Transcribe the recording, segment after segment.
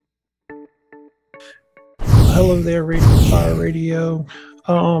Hello there, Radiant Fire Radio.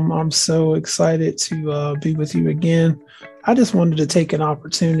 I'm so excited to be with you again. I just wanted to take an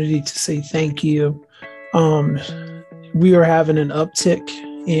opportunity to say thank you. Um, we are having an uptick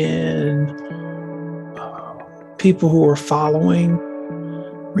in people who are following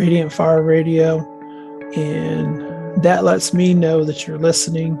Radiant Fire Radio, and that lets me know that you're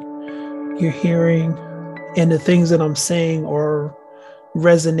listening, you're hearing, and the things that I'm saying are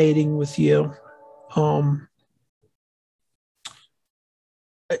resonating with you. Um,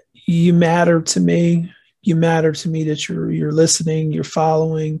 you matter to me. You matter to me that you're listening, you're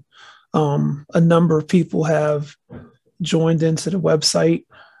following. A number of people have joined into the website.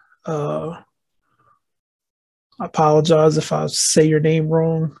 I apologize if I say your name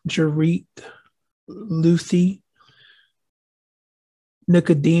wrong. Jareet, Luthi,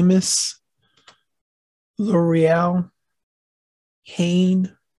 Nicodemus, L'Oreal,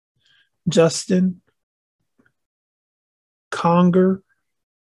 Hain, Justin, Conger,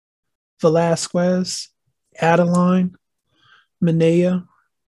 Velasquez, Adeline, Manea,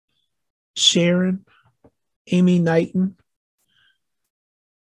 Sharon, Amy Knighton,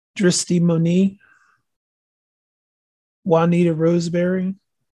 Dristy Monique, Juanita Roseberry,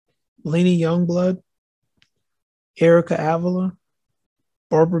 Lenny Youngblood, Erica Avila,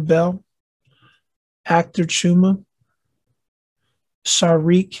 Barbara Bell, Actor Chuma,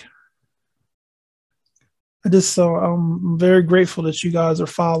 Sharik. I'm very grateful that you guys are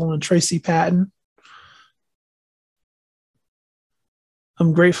following Tracy Patton.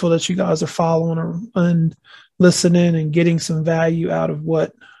 I'm grateful that you guys are following her and listening and getting some value out of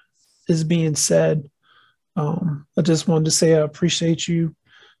what is being said. I just wanted to say I appreciate you,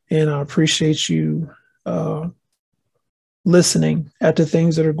 and I appreciate you listening at the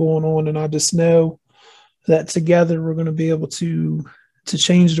things that are going on. And I just know that together we're going to be able to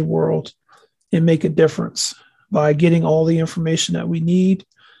change the world and make a difference by getting all the information that we need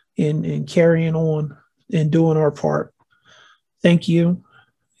and carrying on and doing our part. Thank you.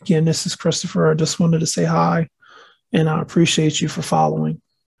 Again, this is Christopher. I just wanted to say hi, and I appreciate you for following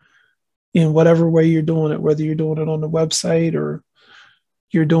in whatever way you're doing it, whether you're doing it on the website or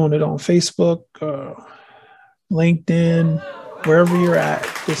you're doing it on Facebook, LinkedIn, wherever you're at.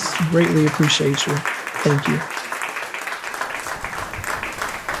 Just greatly appreciate you. Thank you.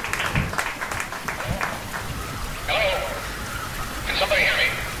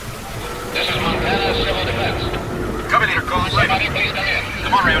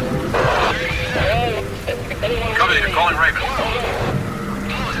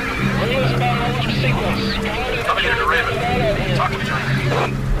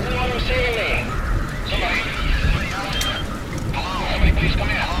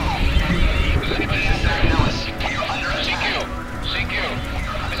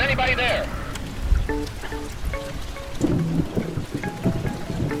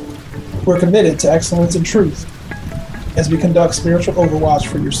 We're committed to excellence and truth as we conduct spiritual overwatch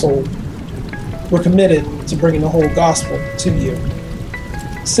for your soul. We're committed to bringing the whole gospel to you.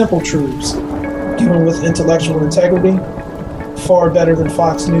 Simple truths, given with intellectual integrity, far better than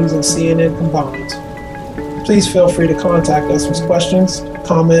Fox News and CNN combined. Please feel free to contact us with questions,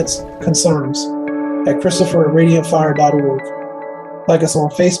 comments, concerns at Christopher@radiantfire.org. Like us on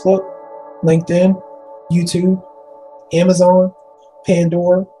Facebook, LinkedIn, YouTube, Amazon,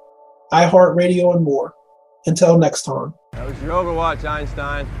 Pandora, iHeartRadio, and more. Until next time. That was your Overwatch,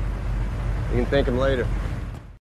 Einstein. You can thank him later.